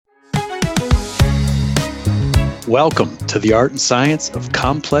Welcome to the Art and Science of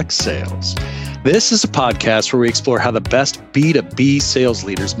Complex Sales. This is a podcast where we explore how the best B2B sales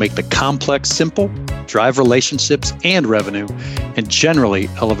leaders make the complex simple, drive relationships and revenue, and generally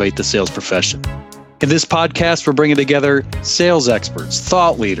elevate the sales profession. In this podcast, we're bringing together sales experts,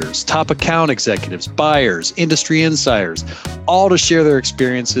 thought leaders, top account executives, buyers, industry insiders, all to share their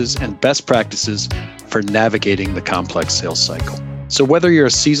experiences and best practices for navigating the complex sales cycle. So whether you're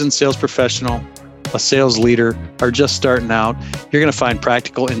a seasoned sales professional, a sales leader, or just starting out, you're going to find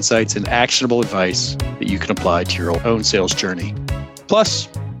practical insights and actionable advice that you can apply to your own sales journey. Plus,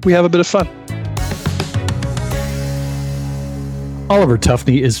 we have a bit of fun. Oliver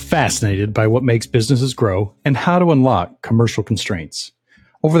Tuffney is fascinated by what makes businesses grow and how to unlock commercial constraints.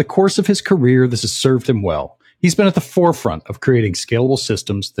 Over the course of his career, this has served him well. He's been at the forefront of creating scalable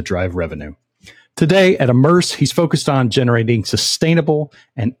systems that drive revenue. Today at Emerse, he's focused on generating sustainable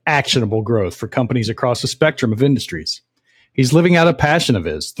and actionable growth for companies across a spectrum of industries. He's living out a passion of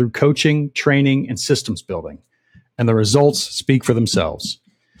his through coaching, training, and systems building, and the results speak for themselves.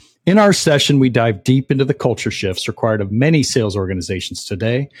 In our session, we dive deep into the culture shifts required of many sales organizations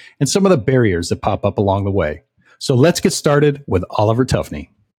today and some of the barriers that pop up along the way. So let's get started with Oliver Tuffney.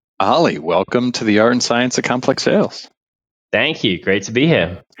 Olly, welcome to the Art and Science of Complex Sales. Thank you. Great to be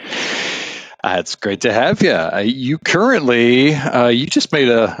here. It's great to have you. You just made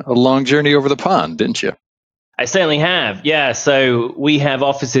a long journey over the pond, didn't you? I certainly have. Yeah. So we have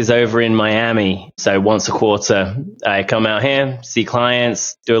offices over in Miami. So once a quarter, I come out here, see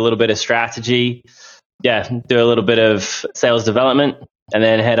clients, do a little bit of strategy. Yeah. Do a little bit of sales development and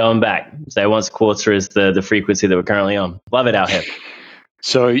then head on back. So once a quarter is the frequency that we're currently on. Love it out here.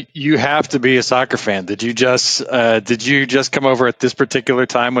 So you have to be a soccer fan. Did you just come over at this particular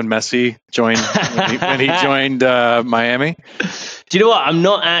time when Messi joined when he joined Miami? Do you know what? I'm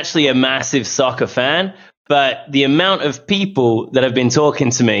not actually a massive soccer fan, but the amount of people that have been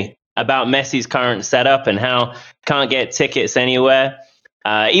talking to me about Messi's current setup and how can't get tickets anywhere,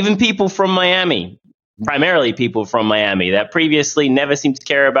 even people from Miami, primarily people from Miami that previously never seemed to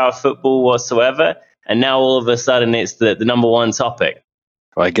care about football whatsoever, and now all of a sudden it's the number one topic.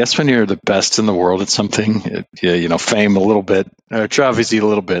 Well, I guess when you're the best in the world at something, fame a little bit, trophies a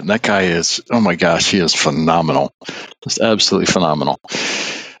little bit, and that guy is, oh my gosh, he is phenomenal. Just absolutely phenomenal.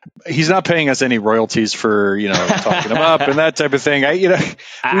 He's not paying us any royalties for, talking him up and that type of thing. I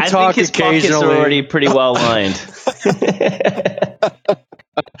think his pockets are already pretty well lined.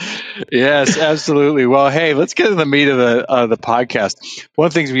 Yes, absolutely. Well, hey, let's get to the meat of the podcast. One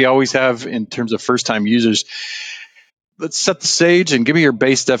of the things we always have in terms of first-time users, let's set the stage and give me your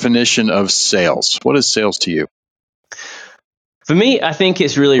base definition of sales. What is sales to you? For me, I think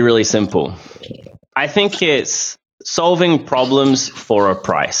it's really, really simple. I think it's solving problems for a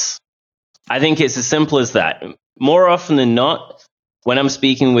price. I think it's as simple as that. More often than not, when I'm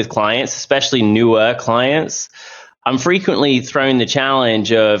speaking with clients, especially newer clients, I'm frequently throwing the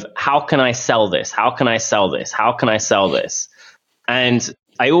challenge of how can I sell this? How can I sell this? How can I sell this? And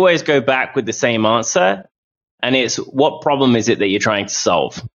I always go back with the same answer. And it's what problem is it that you're trying to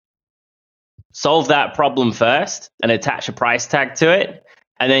solve? Solve that problem first and attach a price tag to it.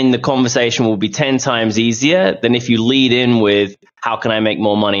 And then the conversation will be 10 times easier than if you lead in with how can I make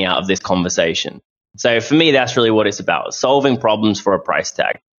more money out of this conversation? So for me, that's really what it's about, solving problems for a price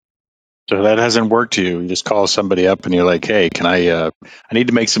tag. So that hasn't worked to you. You just call somebody up and you're like, hey, can I need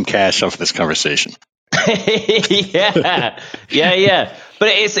to make some cash off of this conversation. Yeah. But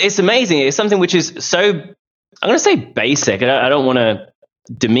it's amazing. It's something which is so, I'm going to say basic. I don't want to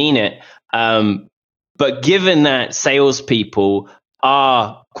demean it. But given that salespeople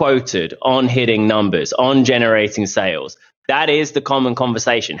are quoted on hitting numbers, on generating sales, that is the common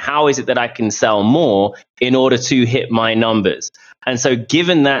conversation. How is it that I can sell more in order to hit my numbers? And so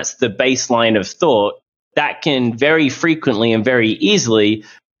given that's the baseline of thought, that can very frequently and very easily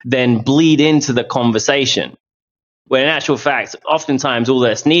then bleed into the conversation. When in actual fact, oftentimes all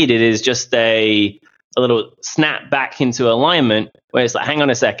that's needed is just a little snap back into alignment where it's like, hang on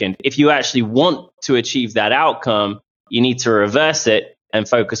a second. If you actually want to achieve that outcome, you need to reverse it and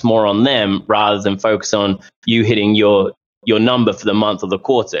focus more on them rather than focus on you hitting your number for the month or the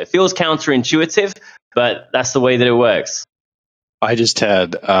quarter. It feels counterintuitive, but that's the way that it works. I just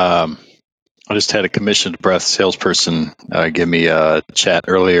had a commissioned breath salesperson give me a chat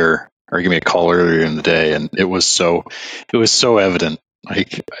earlier or give me a call earlier in the day, and it was so evident.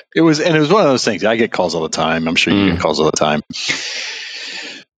 Like it was one of those things. I get calls all the time. I'm sure you get calls all the time.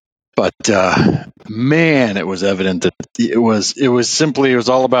 But man, it was evident that it was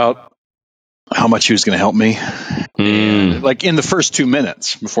all about how much he was going to help me. And Mm. like in the first 2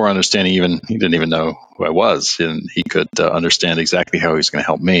 minutes before understanding, he didn't even know who I was, and he could understand exactly how he was going to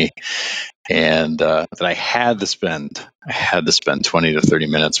help me. And that I had to spend 20 to 30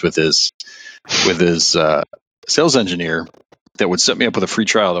 minutes with his sales engineer that would set me up with a free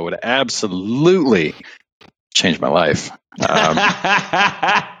trial that would absolutely change my life. Give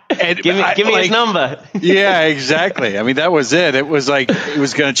me his number. Yeah, exactly. I mean, that was it. It was like, it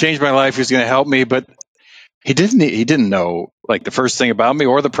was going to change my life. He was going to help me, but he didn't know like the first thing about me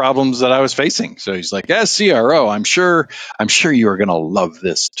or the problems that I was facing. So he's like, "As CRO, I'm sure you are going to love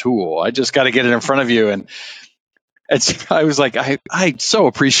this tool. I just got to get it in front of you." And I was like, I so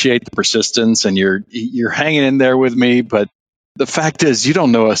appreciate the persistence, and you're hanging in there with me, but the fact is, you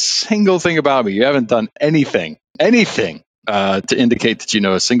don't know a single thing about me. You haven't done anything to indicate that you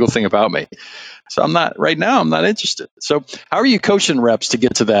know a single thing about me. So I'm not interested. So how are you coaching reps to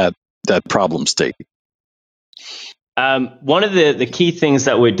get to that problem state? One of the key things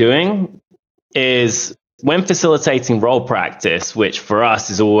that we're doing is when facilitating role practice, which for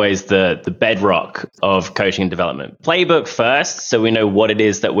us is always the bedrock of coaching and development. Playbook first, so we know what it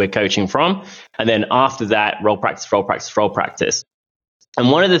is that we're coaching from. And then after that, role practice, role practice, role practice.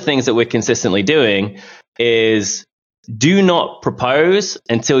 And one of the things that we're consistently doing is do not propose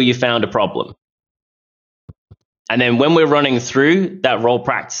until you found a problem. And then when we're running through that role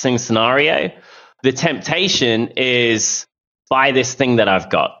practicing scenario, the temptation is buy this thing that I've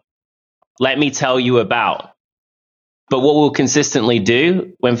got. Let me tell you about. But what we'll consistently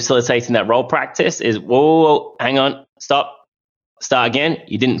do when facilitating that role practice is, whoa, hang on, stop, start again.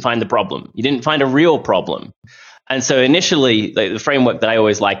 You didn't find the problem. You didn't find a real problem. And so initially, the framework that I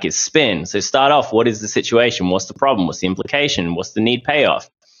always like is spin. So start off, what is the situation? What's the problem? What's the implication? What's the need payoff?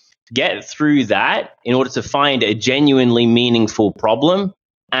 Get through that in order to find a genuinely meaningful problem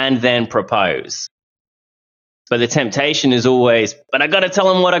and then propose. But the temptation is always, but I got to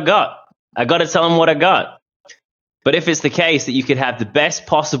tell them what I got. But if it's the case that you could have the best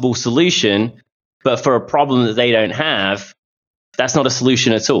possible solution, but for a problem that they don't have, that's not a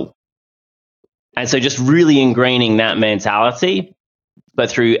solution at all. And so just really ingraining that mentality, but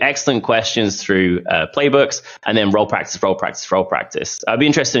through excellent questions, through playbooks, and then role practice. I'd be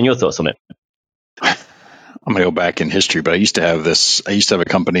interested in your thoughts on it. I'm going to go back in history, but I used to have a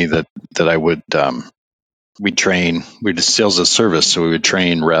company that I would, we'd train, we'd sales as a service. So we would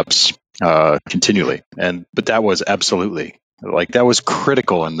train reps continually. But that was absolutely, like, that was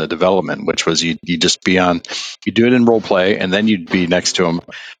critical in the development, which was you just be on, you do it in role play, and then you'd be next to them.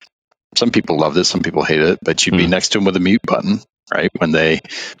 Some people loved it, some people hated it, but you'd be next to them with a mute button, right? When they're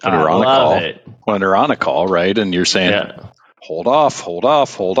on a call, right? And you're saying, hold off. Like,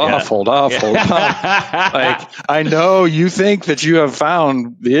 I know you think that you have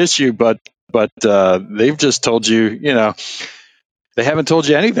found the issue, but they've just told you, they haven't told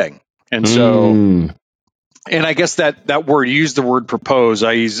you anything. And so, and I guess that word, you used the word propose.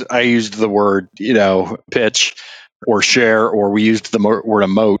 I used the word, pitch or share, or we used the word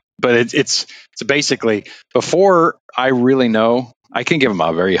emote, but it's basically, before I really know, I can give them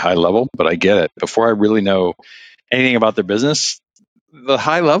a very high level, but I get it. Before I really know anything about their business, the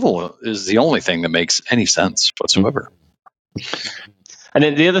high level is the only thing that makes any sense whatsoever. And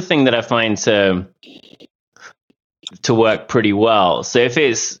then the other thing that I find to work pretty well. So if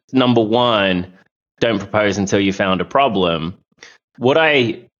it's number one, don't propose until you found a problem.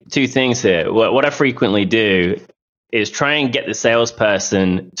 Two things here. What I frequently do is try and get the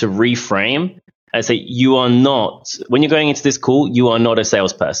salesperson to reframe and say, when you're going into this call, you are not a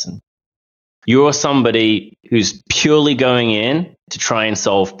salesperson. You're somebody who's purely going in to try and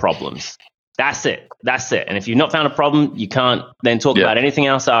solve problems. That's it. And if you've not found a problem, you can't then talk about anything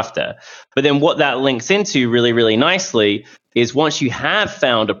else after. But then what that links into really, really nicely is, once you have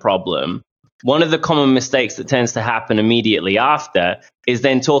found a problem, one of the common mistakes that tends to happen immediately after is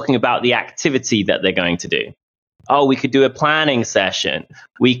then talking about the activity that they're going to do. Oh, we could do a planning session.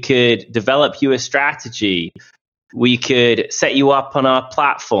 We could develop you a strategy. We could set you up on our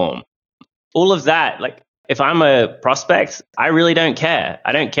platform. All of that, like, if I'm a prospect, I really don't care.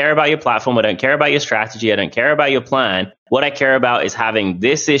 I don't care about your platform. I don't care about your strategy. I don't care about your plan. What I care about is having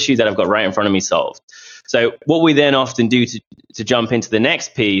this issue that I've got right in front of me solved. So what we then often do to jump into the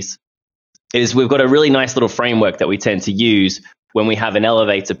next piece is, we've got a really nice little framework that we tend to use when we have an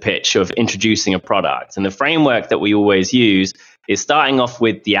elevator pitch of introducing a product. And the framework that we always use is starting off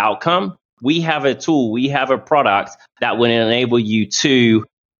with the outcome. We have a tool, we have a product that will enable you to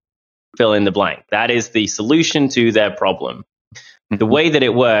fill in the blank. That is the solution to their problem. The way that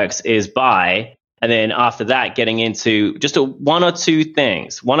it works is by And then after that, getting into just one or two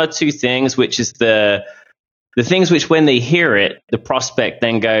things, which is the things which when they hear it, the prospect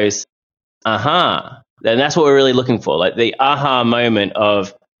then goes, aha. And that's what we're really looking for, like the aha moment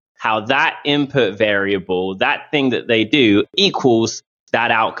of how that input variable, that thing that they do equals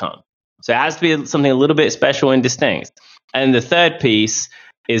that outcome. So it has to be something a little bit special and distinct. And the third piece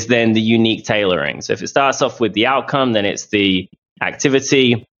is then the unique tailoring. So if it starts off with the outcome, then it's the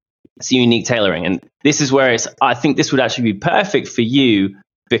activity, it's unique tailoring. And this is where I think this would actually be perfect for you,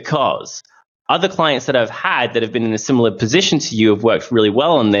 because other clients that I've had that have been in a similar position to you have worked really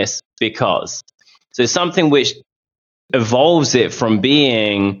well on this, because so something which evolves it from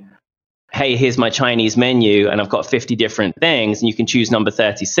being, hey, here's my Chinese menu and I've got 50 different things and you can choose number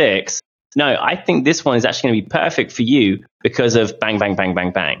 36. No, I think this one is actually going to be perfect for you because of bang, bang, bang,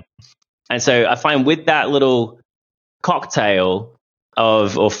 bang, bang. And so I find with that little cocktail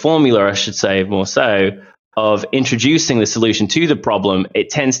or formula, I should say, more so, of introducing the solution to the problem, it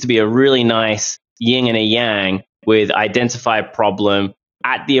tends to be a really nice yin and a yang with identify a problem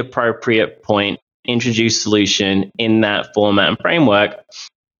at the appropriate point, introduce solution in that format and framework.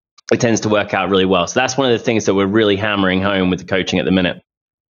 It tends to work out really well. So that's one of the things that we're really hammering home with the coaching at the minute.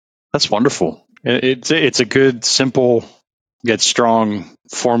 That's wonderful. It's a good, simple, yet strong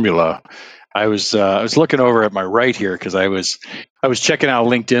formula. I was looking over at my right here because I was checking out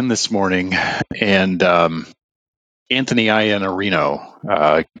LinkedIn this morning, and Anthony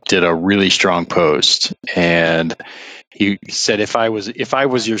Iannarino did a really strong post, and he said, if I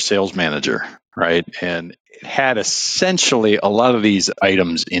was your sales manager, right, and it had essentially a lot of these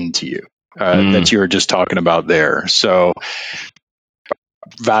items into you that you were just talking about there. So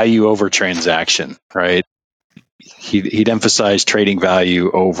value over transaction, right? He'd emphasize trading value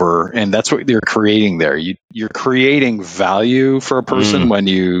over, and that's what you're creating there. You're creating value for a person when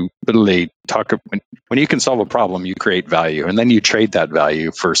you literally when you can solve a problem, you create value, and then you trade that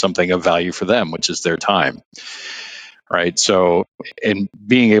value for something of value for them, which is their time, right? So, and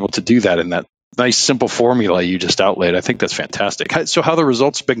being able to do that in that nice simple formula you just outlaid, I think that's fantastic. So, how the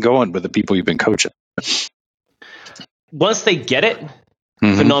results been going with the people you've been coaching? Once they get it,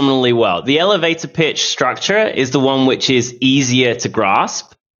 phenomenally well. The elevator pitch structure is the one which is easier to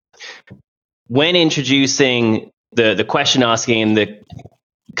grasp. When introducing the question asking and the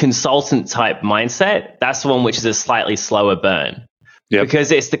consultant type mindset, that's the one which is a slightly slower burn. Yep.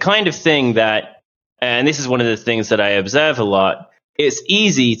 Because it's the kind of thing that, and this is one of the things that I observe a lot, it's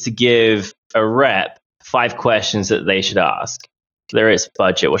easy to give a rep 5 questions that they should ask. There is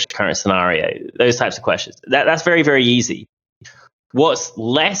budget, what's your current scenario, those types of questions. That's very, very easy. What's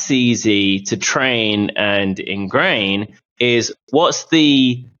less easy to train and ingrain is what's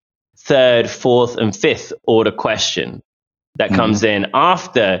the 3rd, 4th, and 5th order question that comes in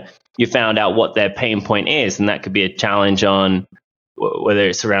after you found out what their pain point is. And that could be a challenge on whether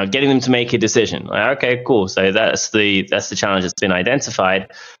it's around getting them to make a decision. Like, okay, cool. So that's the challenge that's been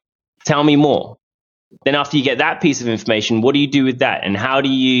identified. Tell me more. Then after you get that piece of information, what do you do with that? And how do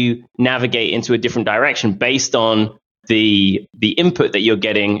you navigate into a different direction based on the input that you're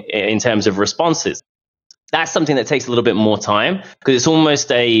getting in terms of responses? That's something that takes a little bit more time, because it's almost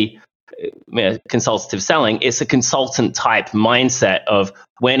a consultative selling. It's a consultant type mindset of,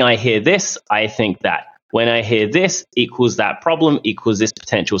 when I hear this, I think that. When I hear this equals that problem equals this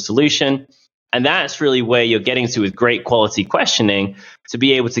potential solution. And that's really where you're getting to with great quality questioning, to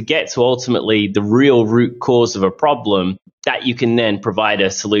be able to get to ultimately the real root cause of a problem that you can then provide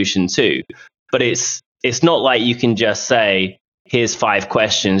a solution to. But it's not like you can just say, here's 5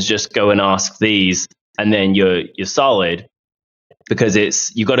 questions, just go and ask these, and then you're solid.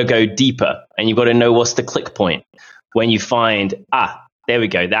 Because you got to go deeper, and you've got to know what's the click point. When you find, there we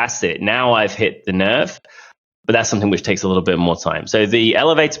go, that's it. Now I've hit the nerve. But that's something which takes a little bit more time. So the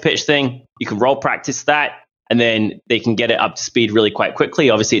elevator pitch thing, you can role practice that, and then they can get it up to speed really quite quickly.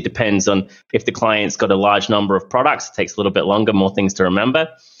 Obviously, it depends on if the client's got a large number of products. It takes a little bit longer, more things to remember.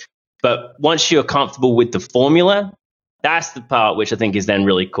 But once you're comfortable with the formula, that's the part which I think is then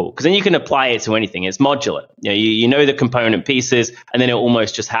really cool, because then you can apply it to anything. It's modular. You know the component pieces, and then it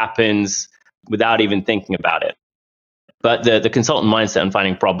almost just happens without even thinking about it. But the consultant mindset and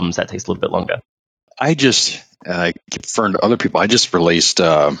finding problems, that takes a little bit longer. I keep referring to other people. I just released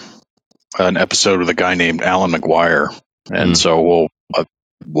an episode with a guy named Alan McGuire, and so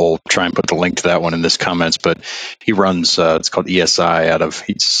we'll try and put the link to that one in this comments. But he runs it's called ESI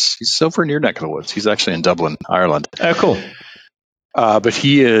he's over in your neck of the woods. He's actually in Dublin, Ireland. Oh, cool. But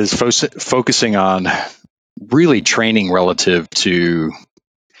he is focusing on really training relative to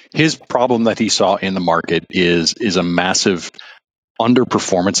his problem that he saw in the market is a massive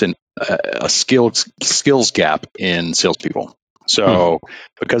underperformance in a skills gap in salespeople. So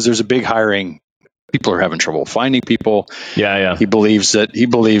because there's a big hiring, people are having trouble finding people. Yeah. He believes that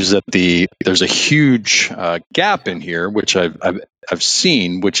there's a huge gap in here, which I've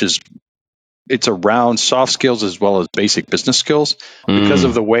seen, which is it's around soft skills as well as basic business skills because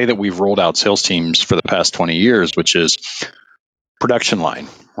of the way that we've rolled out sales teams for the past 20 years, which is production line,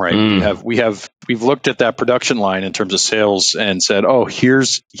 right? We've looked at that production line in terms of sales and said, oh,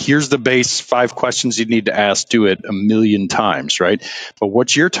 here's the base 5 questions you need to ask, do it 1,000,000 times, right? But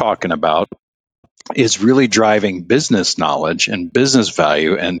what you're talking about is really driving business knowledge and business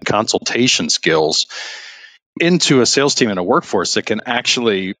value and consultation skills into a sales team and a workforce that can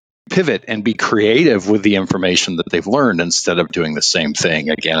actually pivot and be creative with the information that they've learned instead of doing the same thing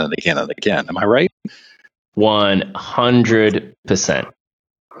again and again and again. Am I right? 100%.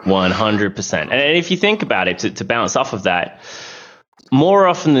 100%. And if you think about it, to bounce off of that, more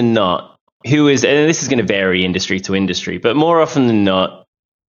often than not, and this is going to vary industry to industry, but more often than not,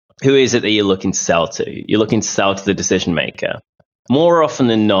 who is it that you're looking to sell to? You're looking to sell to the decision maker. More often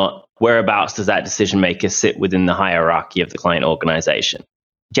than not, whereabouts does that decision maker sit within the hierarchy of the client organization?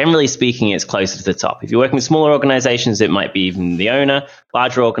 Generally speaking, it's closer to the top. If you're working with smaller organizations, it might be even the owner.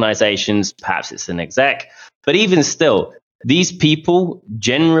 Larger organizations, perhaps it's an exec. But even still, these people,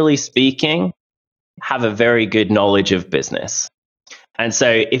 generally speaking, have a very good knowledge of business. And so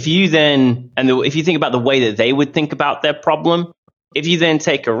if you think about the way that they would think about their problem, if you then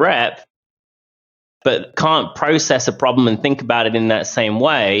take a rep, but can't process a problem and think about it in that same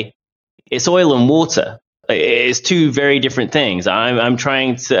way, it's oil and water. It's two very different things. I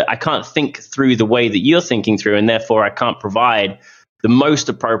can't think through the way that you're thinking through, and therefore I can't provide the most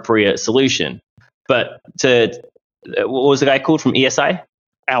appropriate solution. But what was the guy called from ESI?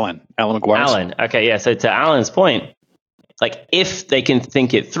 Alan McGuire. Alan. Okay, yeah. So to Alan's point, like if they can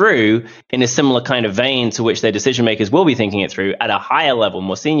think it through in a similar kind of vein to which their decision makers will be thinking it through at a higher level,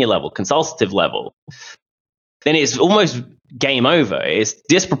 more senior level, consultative level, then it's almost game over. It's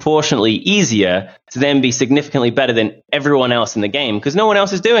disproportionately easier to then be significantly better than everyone else in the game because no one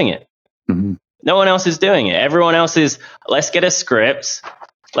else is doing it. Mm-hmm. No one else is doing it. Everyone else is, let's get a script,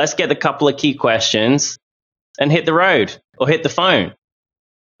 let's get a couple of key questions and hit the road or hit the phone.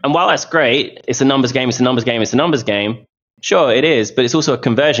 And while that's great, it's a numbers game, sure, it is, but it's also a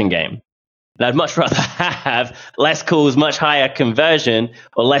conversion game. And I'd much rather have less calls, much higher conversion,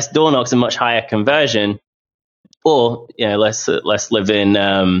 or less door knocks and much higher conversion. Or, let's live in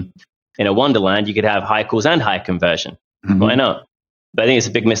a wonderland. You could have high calls and high conversion. Mm-hmm. Why not? But I think it's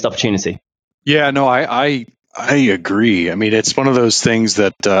a big missed opportunity. Yeah, no, I agree. I mean, it's one of those things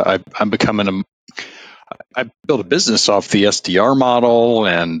that I'm becoming I built a business off the SDR model,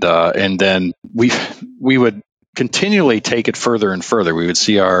 and then we would continually take it further and further. We would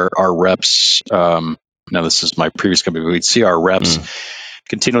see our reps. Now, this is my previous company. We'd see our reps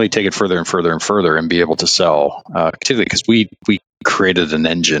continually take it further and further and further, and be able to sell. Particularly because we created an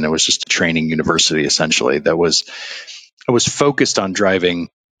engine. It was just a training university essentially that was focused on driving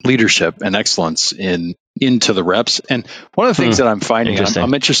leadership and excellence into the reps. And one of the things that I'm finding,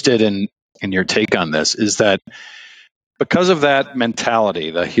 I'm interested in your take on this, is that because of that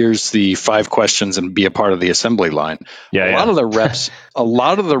mentality, that here's the 5 questions and be a part of the assembly line. A lot of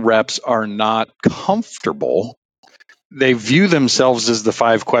the reps are not comfortable. They view themselves as the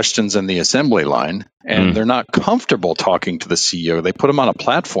 5 questions in the assembly line, and they're not comfortable talking to the CEO. They put them on a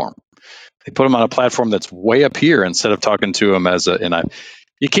platform. They put them on a platform that's way up here instead of talking to them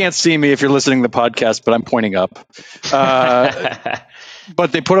you can't see me if you're listening to the podcast, but I'm pointing up.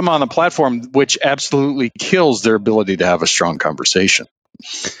 But they put them on a platform which absolutely kills their ability to have a strong conversation.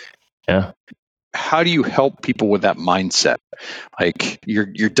 Yeah. How do you help people with that mindset? Like you're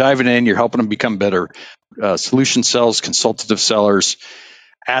diving in, you're helping them become better solution sellers, consultative sellers,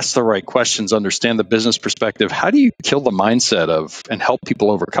 ask the right questions, understand the business perspective. How do you kill the mindset and help people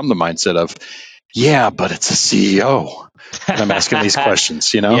overcome the mindset of, yeah, but it's a CEO. And I'm asking these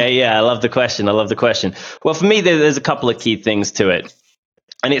questions, Yeah. I love the question. Well, for me, there's a couple of key things to it.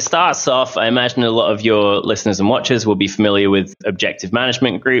 And it starts off, I imagine a lot of your listeners and watchers will be familiar with Objective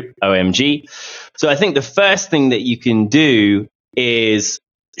Management Group, OMG. So I think the first thing that you can do is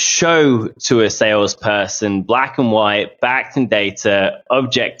show to a salesperson, black and white, backed in data,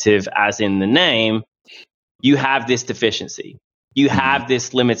 objective as in the name, you have this deficiency. You have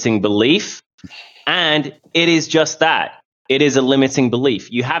this limiting belief, and it is just that. It is a limiting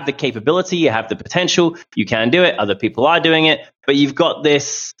belief. You have the capability, you have the potential, you can do it, other people are doing it, but you've got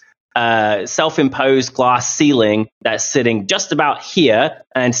this self-imposed glass ceiling that's sitting just about here,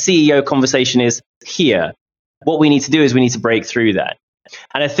 and CEO conversation is here. What we need to do is we need to break through that.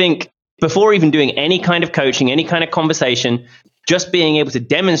 And I think before even doing any kind of coaching, any kind of conversation, just being able to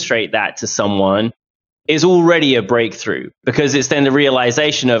demonstrate that to someone is already a breakthrough, because it's then the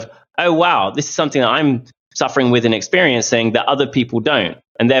realization of, oh, wow, this is something that I'm suffering with and experiencing that other people don't.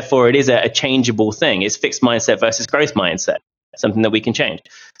 And therefore, it is a changeable thing. It's fixed mindset versus growth mindset, something that we can change.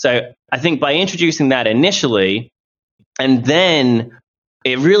 So I think by introducing that initially, and then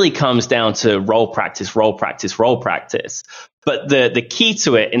it really comes down to role practice, role practice, role practice. But the key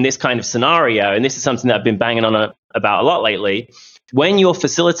to it in this kind of scenario, and this is something that I've been banging on about a lot lately, when you're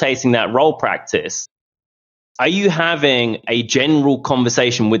facilitating that role practice, are you having a general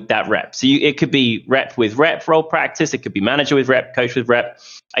conversation with that rep? So it could be rep with rep role practice. It could be manager with rep, coach with rep.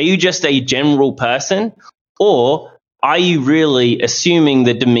 Are you just a general person, or are you really assuming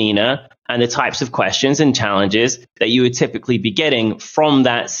the demeanor and the types of questions and challenges that you would typically be getting from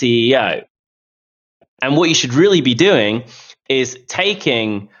that CEO? And what you should really be doing is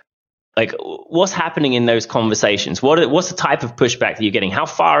taking, like, what's happening in those conversations? What's the type of pushback that you're getting? How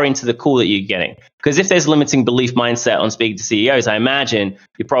far into the call that you're getting? Because if there's limiting belief mindset on speaking to CEOs, I imagine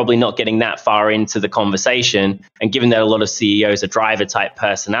you're probably not getting that far into the conversation. And given that a lot of CEOs are driver type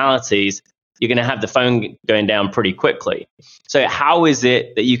personalities, you're going to have the phone going down pretty quickly. So how is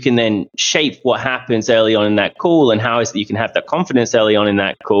it that you can then shape what happens early on in that call? And how is it that you can have that confidence early on in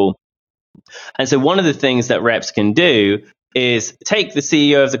that call? And so one of the things that reps can do is take the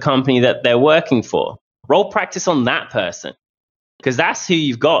CEO of the company that they're working for, role practice on that person, because that's who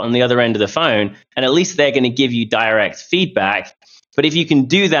you've got on the other end of the phone. And at least they're going to give you direct feedback. But if you can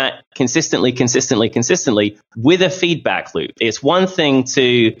do that consistently with a feedback loop, it's one thing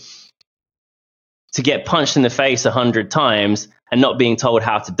to get punched in the face 100 times and not being told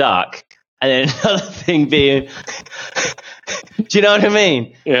how to duck. And then another thing being, do you know what I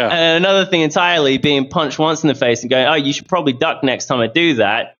mean? Yeah. And another thing entirely being punched once in the face and going, oh, you should probably duck next time I do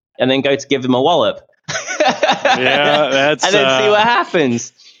that. And then go to give them a wallop. Yeah, that's. And then see what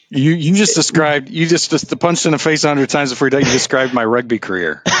happens. You just described, the punch in the face 100 times before you described my rugby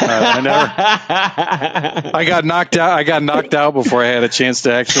career. I got knocked out before I had a chance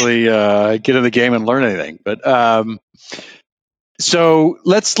to actually get in the game and learn anything. But so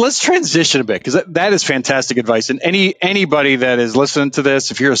let's transition a bit, because that is fantastic advice. And anybody that is listening to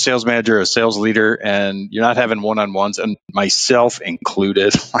this, if you're a sales manager or a sales leader and you're not having one-on-ones, and myself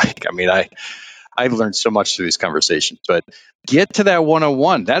included, I've learned so much through these conversations, but get to that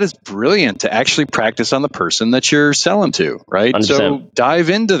one-on-one. That is brilliant to actually practice on the person that you're selling to, right? 100%. So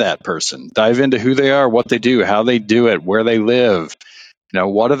dive into that person, dive into who they are, what they do, how they do it, where they live.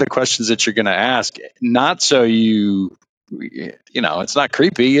 What are the questions that you're going to ask? Not so it's not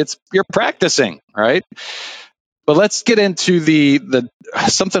creepy. You're practicing, right? But let's get into the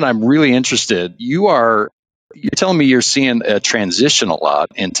something I'm really interested. You're telling me you're seeing a transition a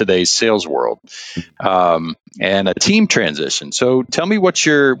lot in today's sales world, and a team transition. So tell me what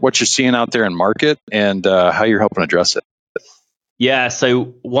you're seeing out there in market, and how you're helping address it. Yeah.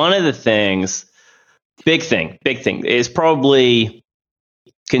 So one of the things, big thing is probably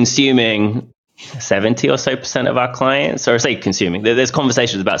consuming 70 or so percent of our clients, or say consuming. There's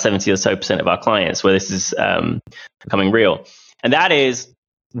conversations about 70 or so percent of our clients where this is becoming real. And that is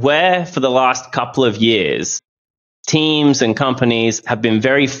where for the last couple of years, teams and companies have been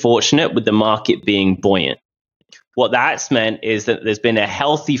very fortunate with the market being buoyant. What that's meant is that there's been a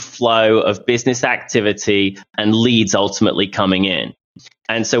healthy flow of business activity and leads ultimately coming in.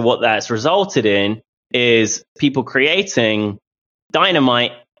 And so what that's resulted in is people creating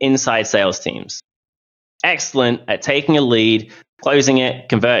dynamite inside sales teams. Excellent at taking a lead, closing it,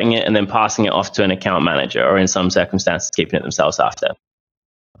 converting it, and then passing it off to an account manager, or in some circumstances, keeping it themselves after.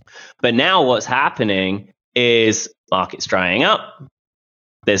 But now what's happening is market's drying up.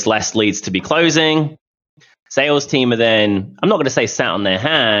 There's less leads to be closing. Sales team are then, I'm not going to say sat on their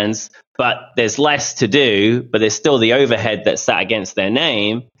hands, but there's less to do, but there's still the overhead that's sat against their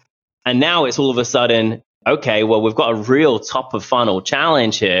name. And now it's all of a sudden, okay, well, we've got a real top of funnel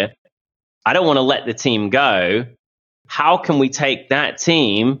challenge here. I don't want to let the team go. How can we take that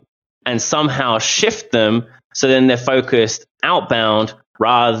team and somehow shift them so then they're focused outbound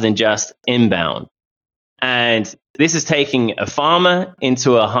rather than just inbound? And this is taking a farmer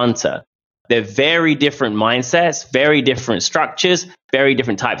into a hunter. They're very different mindsets, very different structures, very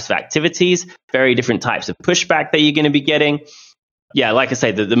different types of activities, very different types of pushback that you're going to be getting. Yeah, like I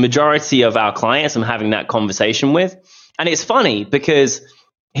say, the majority of our clients I'm having that conversation with. And it's funny because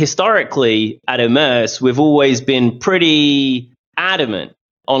historically at Emerse, we've always been pretty adamant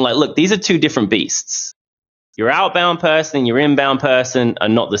on look, these are two different beasts. Your outbound person and your inbound person are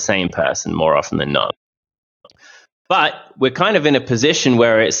not the same person more often than not. But we're kind of in a position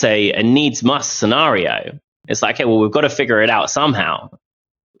where it's a needs must scenario. It's like, okay, well, we've got to figure it out somehow.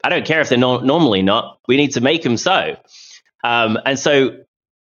 I don't care if they're normally not. We need to make them so. And so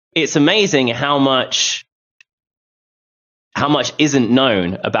it's amazing how much isn't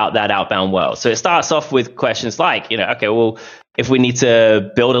known about that outbound world. So it starts off with questions like, okay, well, if we need to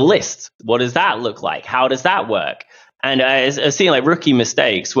build a list, what does that look like? How does that work? And I've seen like rookie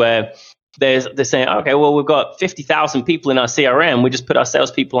mistakes where they're saying, okay, well, we've got 50,000 people in our CRM. We just put our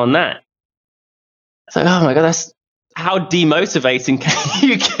salespeople on that. It's like, oh my God, that's how demotivating can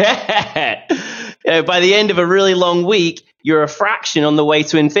you get? By the end of a really long week, you're a fraction on the way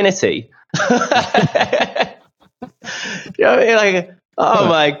to infinity. Like, oh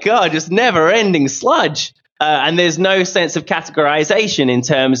my God, just never ending sludge. And there's no sense of categorization in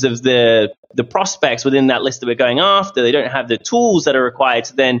terms of the prospects within that list that we're going after. They don't have the tools that are required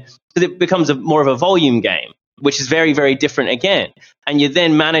to then, because it becomes more of a volume game, which is very, very different again. And you're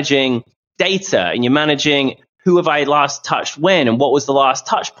then managing data, and you're managing who have I last touched when, and what was the last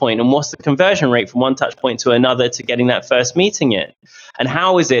touch point, and what's the conversion rate from one touch point to another to getting that first meeting in. And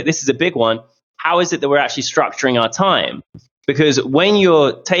how is it, this is a big one, how is it that we're actually structuring our time? Because when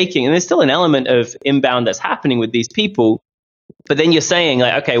you're taking, and there's still an element of inbound that's happening with these people, but then you're saying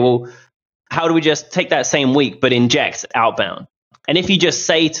like, okay, well, how do we just take that same week but inject outbound? And if you just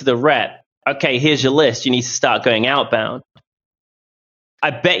say to the rep, okay, here's your list, you need to start going outbound, I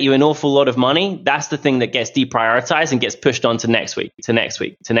bet you an awful lot of money, that's the thing that gets deprioritized and gets pushed on to next week, to next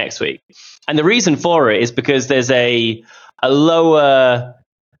week, to next week. And the reason for it is because there's a lower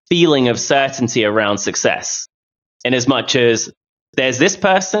feeling of certainty around success. In as much as there's this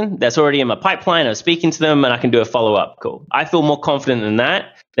person that's already in my pipeline, I'm speaking to them and I can do a follow-up call. I feel more confident in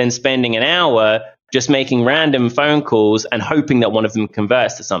that than spending an hour just making random phone calls and hoping that one of them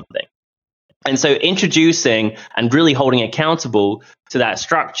converts to something. And so introducing and really holding accountable to that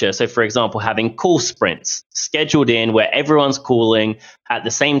structure. So for example, having call sprints scheduled in where everyone's calling at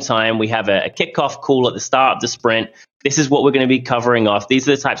the same time. We have a kickoff call at the start of the sprint. This is what we're going to be covering off. These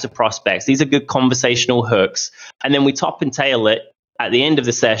are the types of prospects. These are good conversational hooks. And then we top and tail it at the end of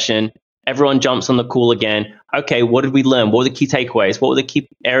the session. Everyone jumps on the call again. Okay, what did we learn? What were the key takeaways? What were the key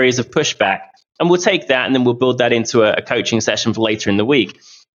areas of pushback? And we'll take that and then we'll build that into a coaching session for later in the week.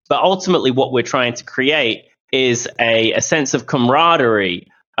 But ultimately, what we're trying to create is a sense of camaraderie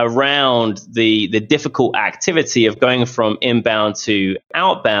around the difficult activity of going from inbound to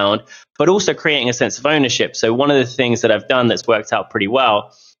outbound, but also creating a sense of ownership. So one of the things that I've done that's worked out pretty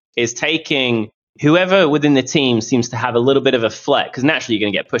well is taking whoever within the team seems to have a little bit of a flair, because naturally you're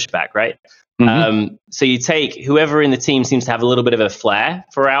going to get pushback, right? Mm-hmm. So you take whoever in the team seems to have a little bit of a flair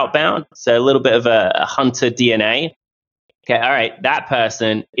for outbound, so a little bit of a hunter DNA. Okay, all right, that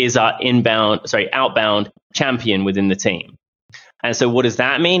person is our outbound champion within the team. And so what does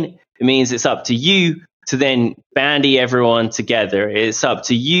that mean? It means it's up to you to then bandy everyone together. It's up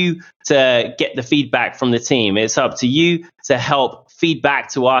to you to get the feedback from the team. It's up to you to help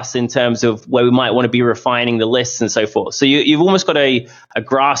feedback to us in terms of where we might want to be refining the lists and so forth. So you've almost got a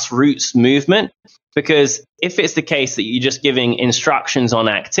grassroots movement, because if it's the case that you're just giving instructions on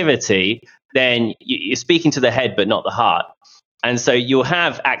activity, then you're speaking to the head but not the heart. And so you'll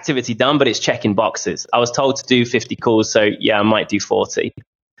have activity done, but it's checking boxes. I was told to do 50 calls, so yeah, I might do 40.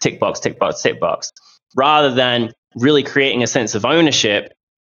 Tick box, tick box, tick box. Rather than really creating a sense of ownership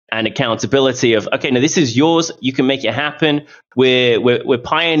and accountability of, okay, now this is yours. You can make it happen. We're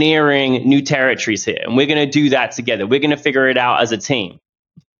pioneering new territories here, and we're going to do that together. We're going to figure it out as a team.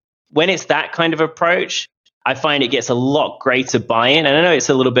 When it's that kind of approach, I find it gets a lot greater buy-in. And I know it's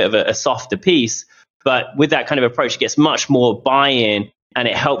a little bit of a softer piece, but with that kind of approach, it gets much more buy-in, and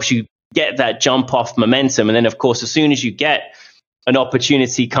it helps you get that jump off momentum. And then, of course, as soon as you get an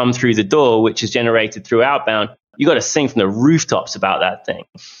opportunity come through the door, which is generated through outbound, you got to sing from the rooftops about that thing.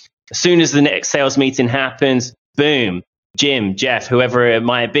 As soon as the next sales meeting happens, boom, Jim, Jeff, whoever it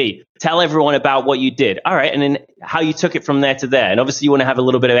might be, tell everyone about what you did. All right. And then how you took it from there to there. And obviously you want to have a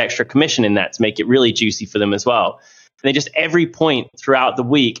little bit of extra commission in that to make it really juicy for them as well. And then just every point throughout the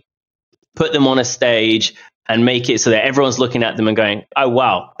week, put them on a stage and make it so that everyone's looking at them and going, oh,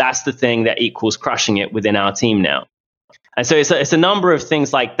 wow, that's the thing that equals crushing it within our team now. And so it's a number of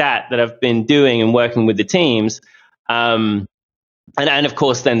things like that I've been doing and working with the teams. And of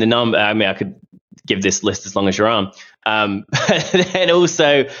course, then the number, I mean, I could give this list as long as you're on. And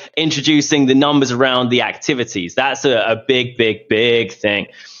also introducing the numbers around the activities. That's a big, big, big thing.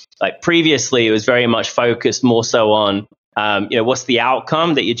 Like previously, it was very much focused more so on, what's the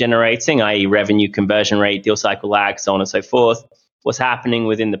outcome that you're generating, i.e. revenue, conversion rate, deal cycle lag, so on and so forth. What's happening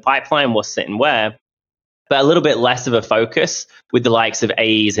within the pipeline, what's sitting where. but a little bit less of a focus with the likes of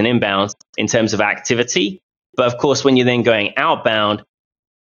AEs and inbounds in terms of activity. But of course, when you're then going outbound,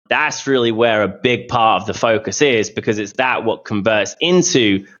 that's really where a big part of the focus is, because it's that what converts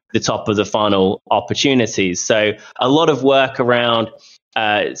into the top of the funnel opportunities. So a lot of work around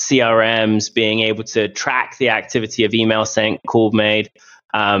CRMs, being able to track the activity of email sent, call made,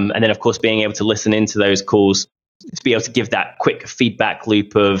 and then of course being able to listen into those calls to be able to give that quick feedback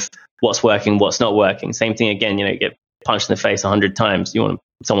loop of what's working, what's not working. Same thing again, you get punched in the face 100 times. You want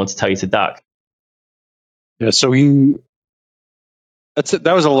someone to tell you to duck. Yeah. So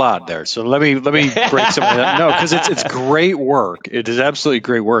that was a lot there. So let me break some of that. No, because it's great work. It is absolutely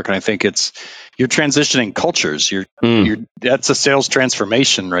great work, and I think you're transitioning cultures. That's a sales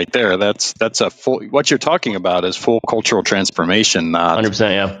transformation right there. That's a full. What you're talking about is full cultural transformation, not 100%.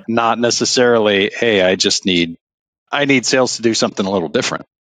 Yeah. Not necessarily. Hey, I need sales to do something a little different.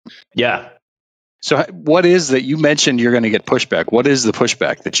 Yeah. So what is that? You mentioned you're going to get pushback. What is the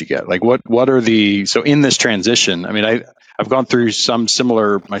pushback that you get? Like what are so in this transition? I mean, I've gone through some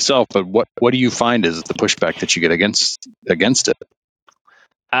similar myself, but what do you find is the pushback that you get against it?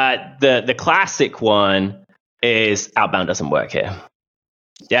 The classic one is outbound doesn't work here.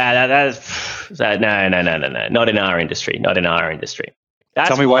 Yeah, no. Not in our industry. Not in our industry.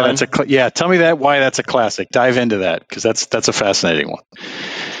 Tell me why that's why that's a classic. Dive into that, because that's a fascinating one.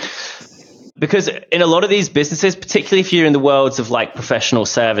 Because in a lot of these businesses, particularly if you're in the worlds of like professional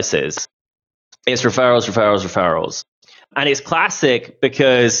services, it's referrals. And it's classic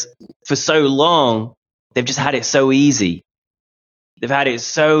because for so long, they've just had it so easy. They've had it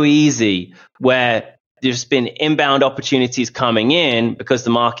so easy where there's been inbound opportunities coming in because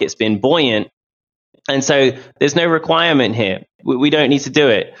the market's been buoyant. And so there's no requirement here. We don't need to do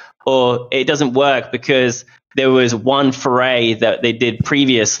it. Or it doesn't work because there was one foray that they did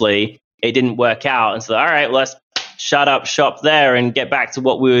previously. It didn't work out. And so, all right, let's shut up shop there and get back to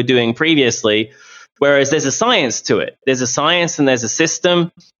what we were doing previously. Whereas there's a science to it. There's a science and there's a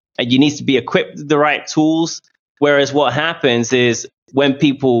system, and you need to be equipped with the right tools. Whereas what happens is when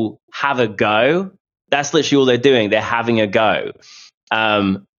people have a go, that's literally all they're doing. They're having a go.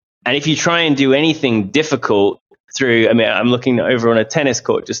 And if you try and do anything difficult I'm looking over on a tennis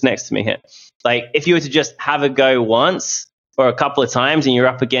court just next to me here. Like if you were to just have a go once or a couple of times and you're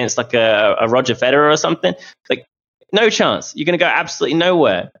up against like a Roger Federer or something, like no chance. You're going to go absolutely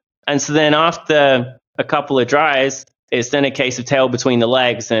nowhere. And so then after a couple of tries, it's then a case of tail between the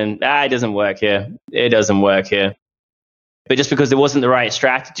legs and it doesn't work here. It doesn't work here. But just because there wasn't the right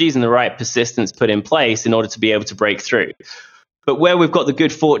strategies and the right persistence put in place in order to be able to break through. But where we've got the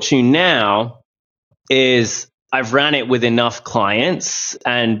good fortune now is I've ran it with enough clients,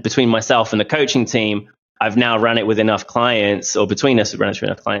 and between myself and the coaching team, I've now run it with enough clients, or between us, we've run it with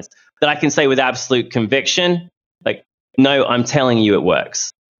enough clients, that I can say with absolute conviction, like, no, I'm telling you it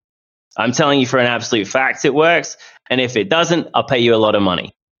works. I'm telling you for an absolute fact it works. And if it doesn't, I'll pay you a lot of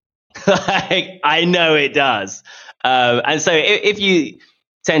money. I know it does. And so if you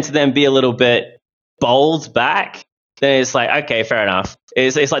tend to then be a little bit bold back, then it's like, okay, fair enough.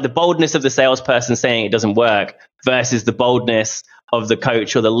 It's like the boldness of the salesperson saying it doesn't work versus the boldness of the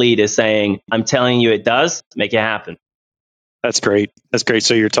coach or the leader saying, I'm telling you it does, make it happen. That's great. That's great.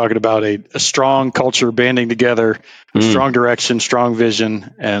 So you're talking about a strong culture banding together, strong direction, strong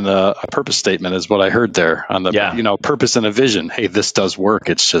vision, and a purpose statement is what I heard there on the, purpose and a vision. Hey, this does work.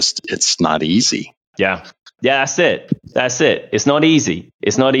 It's not easy. Yeah. Yeah, that's it. It's not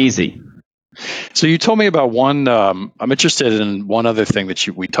easy. So you told me about one, I'm interested in one other thing that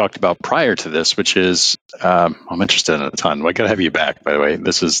we talked about prior to this, which is, I'm interested in a ton. I got to have you back, by the way.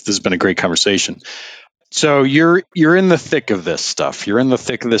 This has been a great conversation. So you're in the thick of this stuff. You're in the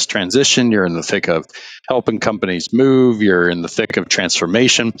thick of this transition. You're in the thick of helping companies move. You're in the thick of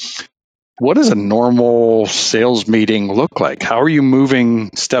transformation. What does a normal sales meeting look like? How are you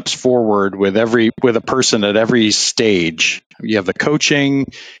moving steps forward with a person at every stage? You have the coaching.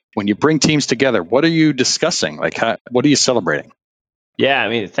 When you bring teams together, what are you discussing? Like, what are you celebrating? Yeah, I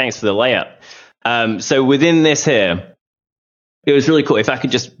mean, thanks for the layup. So within this here, it was really cool. If I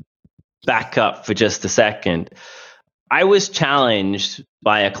could just back up for just a second. I was challenged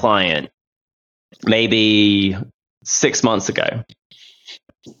by a client maybe 6 months ago,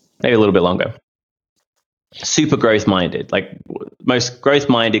 maybe a little bit longer. Super growth minded, like most growth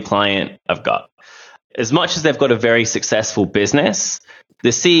minded client I've got. As much as they've got a very successful business, the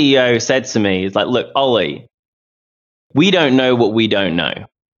CEO said to me, like, look, Olly, we don't know what we don't know.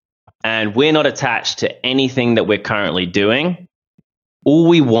 And we're not attached to anything that we're currently doing. All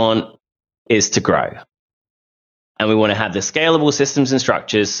we want is to grow. and we want to have the scalable systems and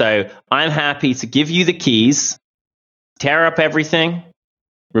structures. So I'm happy to give you the keys, tear up everything,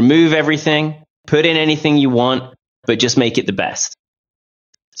 remove everything, put in anything you want, but just make it the best.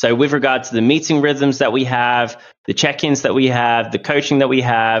 So with regard to the meeting rhythms that we have, the check-ins that we have, the coaching that we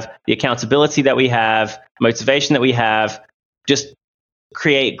have, the accountability that we have, motivation that we have, just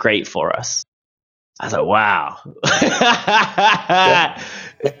create great for us. I was like, wow.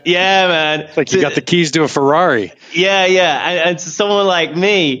 Yeah, man. It's like you got the keys to a Ferrari. Yeah. And to someone like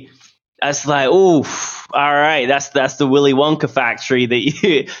me, that's like, oh, all right. That's the Willy Wonka factory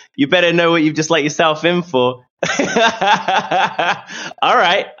that you better know what you've just let yourself in for. All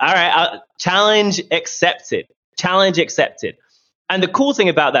right. Challenge accepted. And the cool thing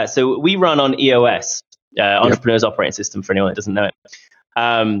about that, so we run on EOS, Entrepreneur's Operating System, for anyone that doesn't know it.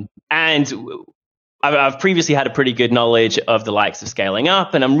 And I've previously had a pretty good knowledge of the likes of scaling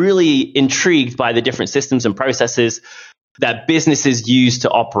up, and I'm really intrigued by the different systems and processes that businesses use to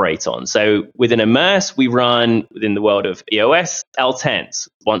operate on. So within Emerse, we run within the world of EOS L10s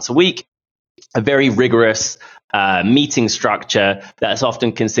once a week, a very rigorous meeting structure that's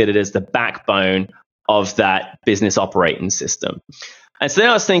often considered as the backbone of that business operating system. And so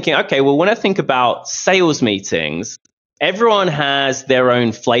then I was thinking, okay, well, when I think about sales meetings, everyone has their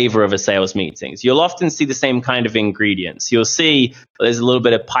own flavor of a sales meetings. You'll often see the same kind of ingredients. You'll see there's a little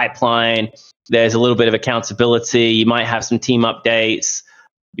bit of pipeline, there's a little bit of accountability, you might have some team updates,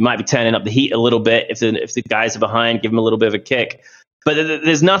 you might be turning up the heat a little bit if the guys are behind, give them a little bit of a kick. But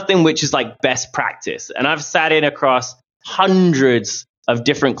there's nothing which is like best practice. And I've sat in across hundreds of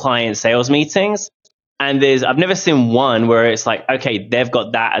different client sales meetings, and I've never seen one where it's like, okay, they've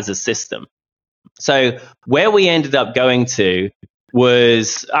got that as a system. So where we ended up going to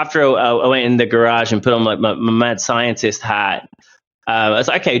was after I went in the garage and put on my mad scientist hat. I was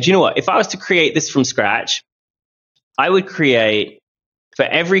like, okay, do you know what? If I was to create this from scratch, I would create for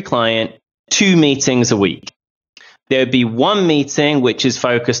every client 2 meetings a week. There'd be one meeting which is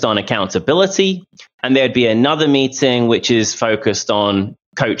focused on accountability, and there'd be another meeting which is focused on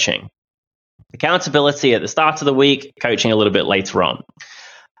coaching. Accountability at the start of the week, coaching a little bit later on.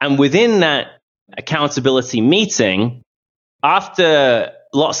 And within that accountability meeting, after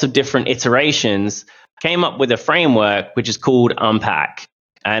lots of different iterations, came up with a framework which is called Unpack.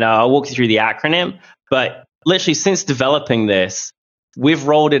 And I'll walk you through the acronym, but literally since developing this, we've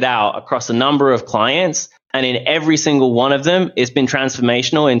rolled it out across a number of clients, and in every single one of them, it's been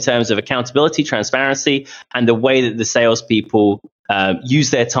transformational in terms of accountability, transparency, and the way that the salespeople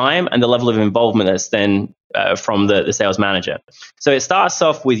use their time and the level of involvement that's then from the sales manager. So it starts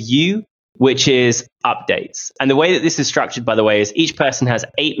off with you, which is updates. And the way that this is structured, by the way, is each person has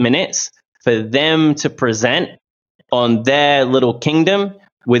 8 minutes for them to present on their little kingdom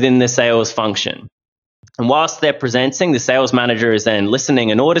within the sales function. And whilst they're presenting, the sales manager is then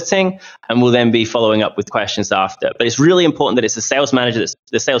listening and auditing, and will then be following up with questions after. But it's really important that it's the sales manager,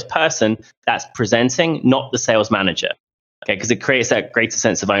 the salesperson that's presenting, not the sales manager. Okay, because it creates that greater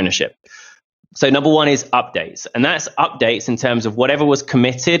sense of ownership. So number 1 is updates, and that's updates in terms of whatever was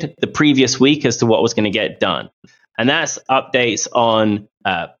committed the previous week as to what was going to get done. And that's updates on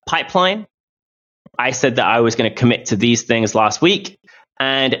pipeline. I said that I was going to commit to these things last week,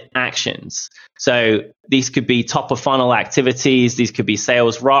 and actions. So these could be top of funnel activities. These could be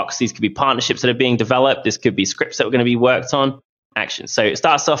sales rocks. These could be partnerships that are being developed. This could be scripts that are going to be worked on. Actions. So it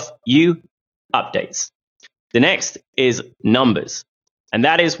starts off updates. The next is numbers. And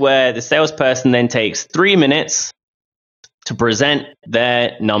that is where the salesperson then takes 3 minutes to present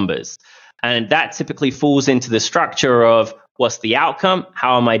their numbers. And that typically falls into the structure of what's the outcome?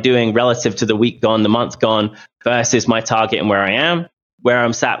 How am I doing relative to the week gone, the month gone, versus my target and where I am, where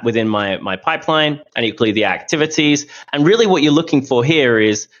I'm sat within my pipeline, and equally the activities. And really what you're looking for here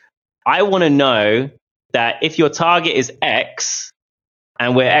is, I want to know that if your target is X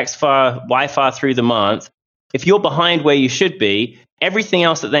and we're Y far through the month, if you're behind where you should be, everything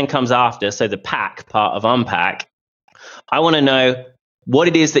else that then comes after, so the pack part of Unpack, I want to know what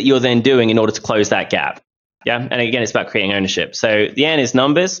it is that you're then doing in order to close that gap. Yeah. And again, it's about creating ownership. So the N is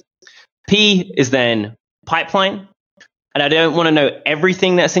numbers. P is then pipeline. And I don't want to know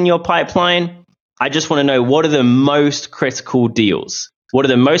everything that's in your pipeline. I just want to know what are the most critical deals. What are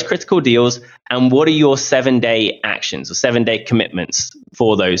the most critical deals, and what are your 7-day actions or 7-day commitments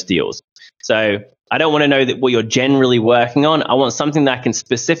for those deals? So I don't want to know that what you're generally working on. I want something that can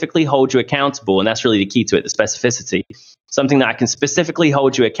specifically hold you accountable. And that's really the key to it, the specificity. Something that I can specifically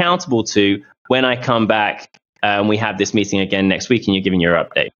hold you accountable to when I come back and we have this meeting again next week and you're giving your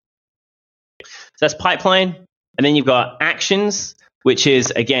update. So that's pipeline. And then you've got actions. which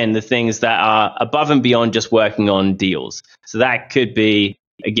is, again, the things that are above and beyond just working on deals. So that could be,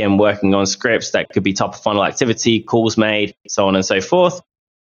 again, working on scripts, that could be top of funnel activity, calls made, so on and so forth.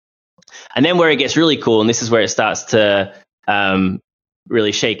 And then where it gets really cool, and this is where it starts to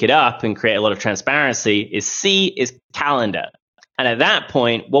really shake it up and create a lot of transparency, is C is calendar. And at that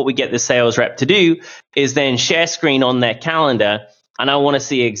point, what we get the sales rep to do is then share screen on their calendar. And I want to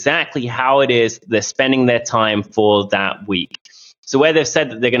see exactly how it is they're spending their time for that week. So where they've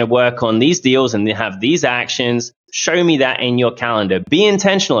said that they're going to work on these deals and they have these actions, show me that in your calendar. Be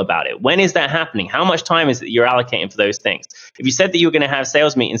intentional about it. When is that happening? How much time is it you're allocating for those things? If you said that you were going to have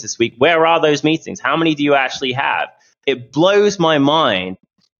sales meetings this week, where are those meetings? How many do you actually have? It blows my mind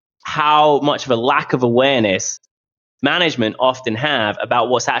how much of a lack of awareness management often have about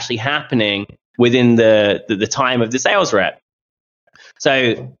what's actually happening within the time of the sales rep.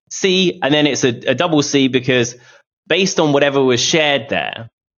 So C, and then it's a double C, because based on whatever was shared there,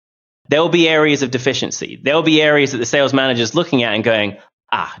 there'll be areas of deficiency. There'll be areas that the sales manager is looking at and going,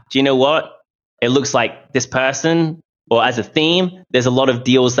 do you know what? It looks like this person, or as a theme, there's a lot of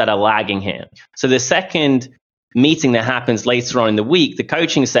deals that are lagging here. So the second meeting that happens later on in the week, the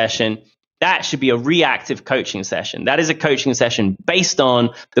coaching session, that should be a reactive coaching session. That is a coaching session based on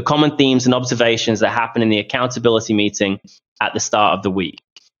the common themes and observations that happen in the accountability meeting at the start of the week.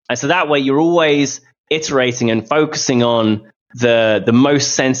 And so that way you're always iterating and focusing on the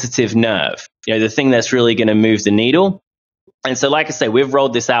most sensitive nerve, the thing that's really going to move the needle. And so, like I say, we've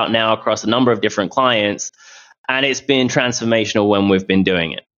rolled this out now across a number of different clients, and it's been transformational when we've been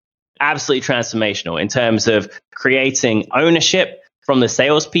doing it. Absolutely transformational in terms of creating ownership from the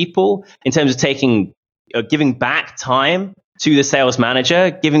salespeople, in terms of giving back time to the sales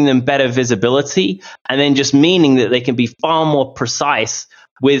manager, giving them better visibility, and then just meaning that they can be far more precise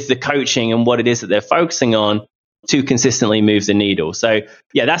with the coaching and what it is that they're focusing on to consistently move the needle. So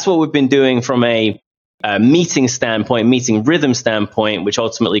yeah, that's what we've been doing from a meeting standpoint, meeting rhythm standpoint, which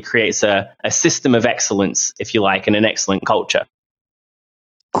ultimately creates a system of excellence, if you like, and an excellent culture.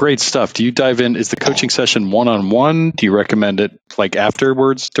 Great stuff. Do you dive in? Is the coaching session one-on-one? Do you recommend it like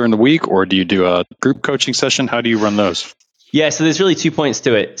afterwards during the week, or do you do a group coaching session? How do you run those? Yeah, so there's really 2 points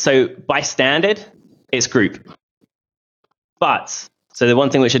to it. So by standard, it's group. But, so the one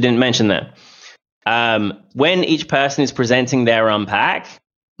thing which I didn't mention there, when each person is presenting their Unpack,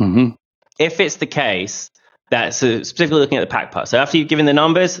 if it's the case that, so specifically looking at the pack part, so after you've given the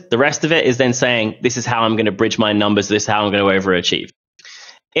numbers, the rest of it is then saying, this is how I'm going to bridge my numbers, this is how I'm going to overachieve.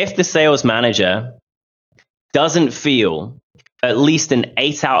 If the sales manager doesn't feel at least an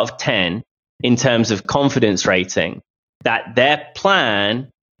 8 out of 10 in terms of confidence rating that their plan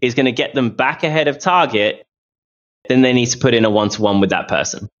is going to get them back ahead of target, then they need to put in a one-to-one with that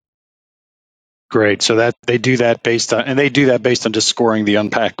person. Great. So that they do that based on just scoring the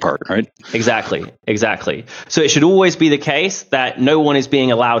Unpack part, right? Exactly. So it should always be the case that no one is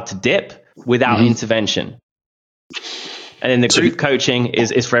being allowed to dip without intervention. And then the group coaching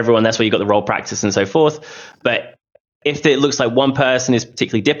is for everyone. That's where you got the role practice and so forth. But if it looks like one person is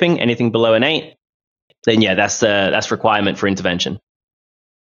particularly dipping, anything below an 8, then yeah, that's requirement for intervention.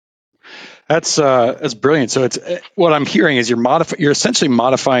 That's brilliant. So it's what I'm hearing is you're essentially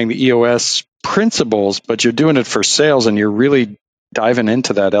modifying the EOS principles, but you're doing it for sales, and you're really diving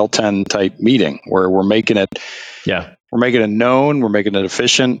into that L10 type meeting where we're making it known, we're making it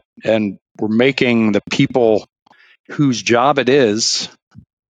efficient, and we're making the people whose job it is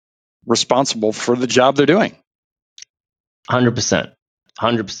responsible for the job they're doing. 100%.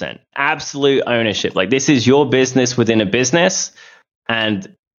 Absolute ownership. Like, this is your business within a business,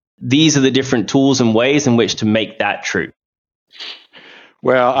 and these are the different tools and ways in which to make that true.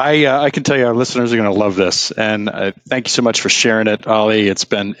 Well, I can tell you our listeners are going to love this, and thank you so much for sharing it, Olly.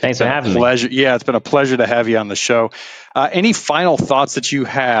 Thanks for having me. Yeah, it's been a pleasure to have you on the show. Any final thoughts that you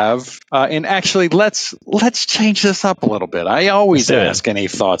have? And actually, let's change this up a little bit. I always ask any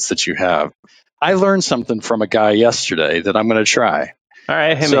thoughts that you have. I learned something from a guy yesterday that I'm going to try. All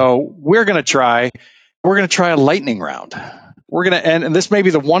right, we're going to try a lightning round. We're going to end, and this may be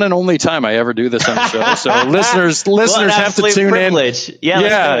the one and only time I ever do this on the show. So listeners have to tune privilege. in.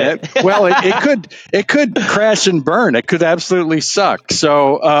 Yeah. Well, it could crash and burn. It could absolutely suck.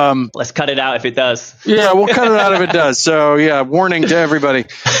 So let's cut it out if it does. Yeah, we'll cut it out if it does. So yeah, warning to everybody.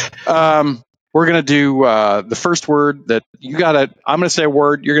 We're going to do the first word that you got to. I'm going to say a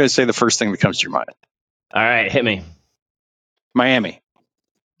word. You're going to say the first thing that comes to your mind. All right, hit me. Miami.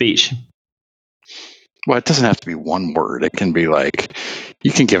 Beach. Well, it doesn't have to be one word. It can be like,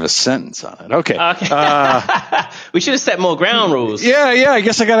 you can give a sentence on it. Okay. We should have set more ground rules. Yeah. I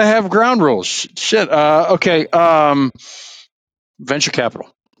guess I got to have ground rules. Shit. Okay. Venture capital.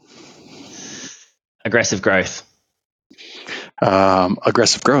 Aggressive growth.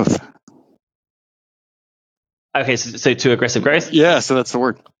 Aggressive growth. Okay, so to aggressive growth? Yeah, so that's the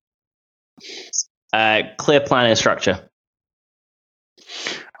word. Clear plan and structure.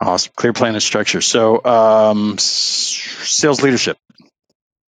 Awesome. Clear plan and structure. So sales leadership.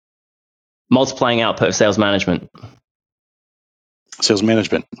 Multiplying output of sales management. Sales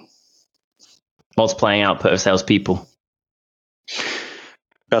management. Multiplying output of salespeople.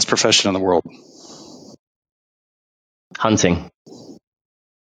 Best profession in the world. Hunting.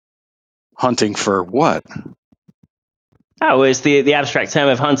 Hunting for what? Oh, it's the abstract term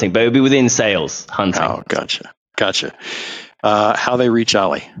of hunting, but it would be within sales. Hunting. Oh, gotcha. How they reach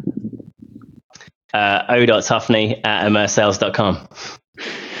Olly? o.tuffney@emersesales.com.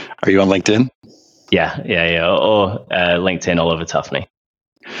 Are you on LinkedIn? Yeah. Or LinkedIn all over Tuffney.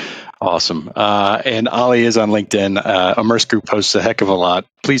 Awesome. And Olly is on LinkedIn. Emerse Group posts a heck of a lot.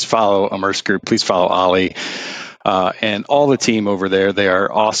 Please follow Emerse Group. Please follow Olly. And all the team over there. They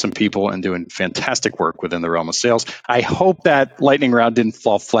are awesome people and doing fantastic work within the realm of sales. I hope that lightning round didn't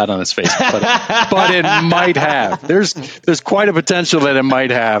fall flat on his face, but it might have. There's quite a potential that it might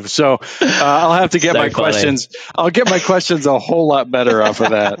have. So I'll have to get my questions. I'll get my questions a whole lot better off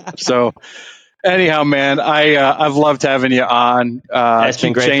of that. So anyhow, man, I've loved having you on. It's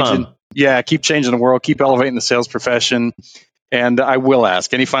been great fun. Yeah, keep changing the world. Keep elevating the sales profession. And I will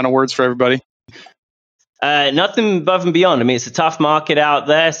ask, any final words for everybody? Nothing above and beyond. I mean, it's a tough market out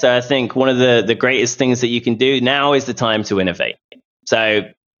there. So I think one of the greatest things that you can do now is the time to innovate. So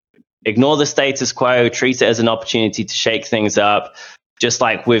ignore the status quo, treat it as an opportunity to shake things up. Just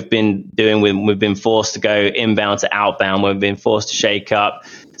like we've been doing, we've been forced to go inbound to outbound. We've been forced to shake up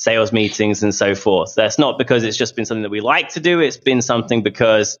sales meetings and so forth. That's not because it's just been something that we like to do. It's been something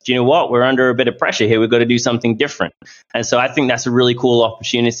because, do you know what? We're under a bit of pressure here. We've got to do something different. And so I think that's a really cool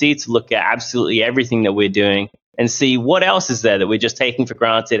opportunity to look at absolutely everything that we're doing and see what else is there that we're just taking for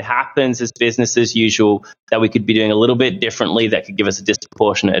granted, happens as business as usual, that we could be doing a little bit differently that could give us a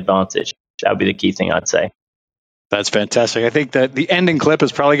disproportionate advantage. That would be the key thing I'd say. That's fantastic. I think that the ending clip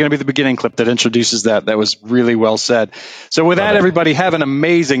is probably going to be the beginning clip that introduces that. That was really well said. So with that, everybody, have an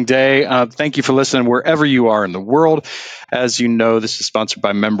amazing day. Thank you for listening wherever you are in the world. As you know, this is sponsored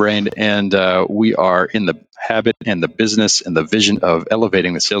by Membrane, and we are in the habit and the business and the vision of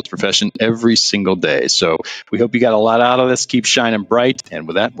elevating the sales profession every single day. So we hope you got a lot out of this. Keep shining bright. And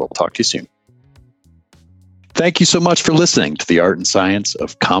with that, we'll talk to you soon. Thank you so much for listening to the art and science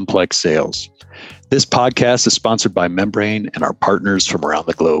of complex sales. This podcast is sponsored by Membrane and our partners from around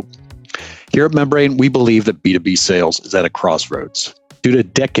the globe. Here at Membrane, we believe that B2B sales is at a crossroads. Due to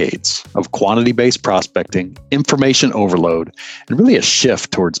decades of quantity-based prospecting, information overload, and really a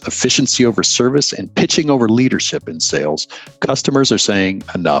shift towards efficiency over service and pitching over leadership in sales, customers are saying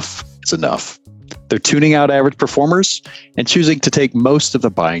enough is enough. They're tuning out average performers and choosing to take most of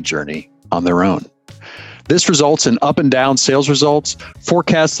the buying journey on their own. This results in up and down sales results,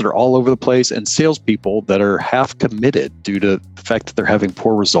 forecasts that are all over the place, and salespeople that are half committed due to the fact that they're having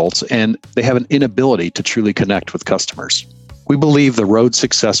poor results and they have an inability to truly connect with customers. We believe the road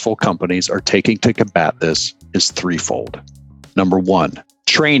successful companies are taking to combat this is threefold. Number one,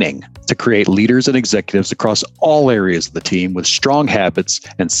 training to create leaders and executives across all areas of the team with strong habits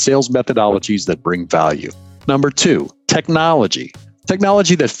and sales methodologies that bring value. Number two, technology.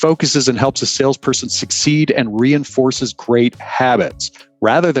 Technology that focuses and helps a salesperson succeed and reinforces great habits,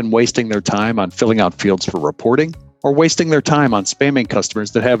 rather than wasting their time on filling out fields for reporting or wasting their time on spamming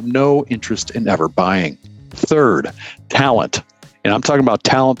customers that have no interest in ever buying. Third, talent. And I'm talking about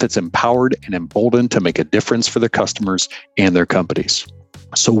talent that's empowered and emboldened to make a difference for their customers and their companies.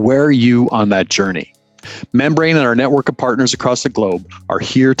 So where are you on that journey? Membrane and our network of partners across the globe are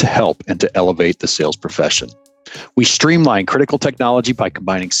here to help and to elevate the sales profession. We streamline critical technology by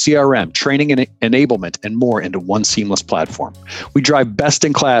combining CRM, training and enablement, and more into one seamless platform. We drive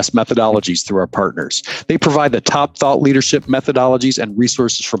best-in-class methodologies through our partners. They provide the top thought leadership methodologies and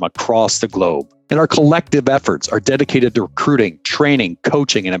resources from across the globe. And our collective efforts are dedicated to recruiting, training,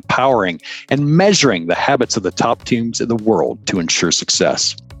 coaching, and empowering, and measuring the habits of the top teams in the world to ensure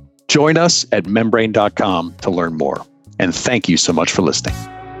success. Join us at membrane.com to learn more. And thank you so much for listening.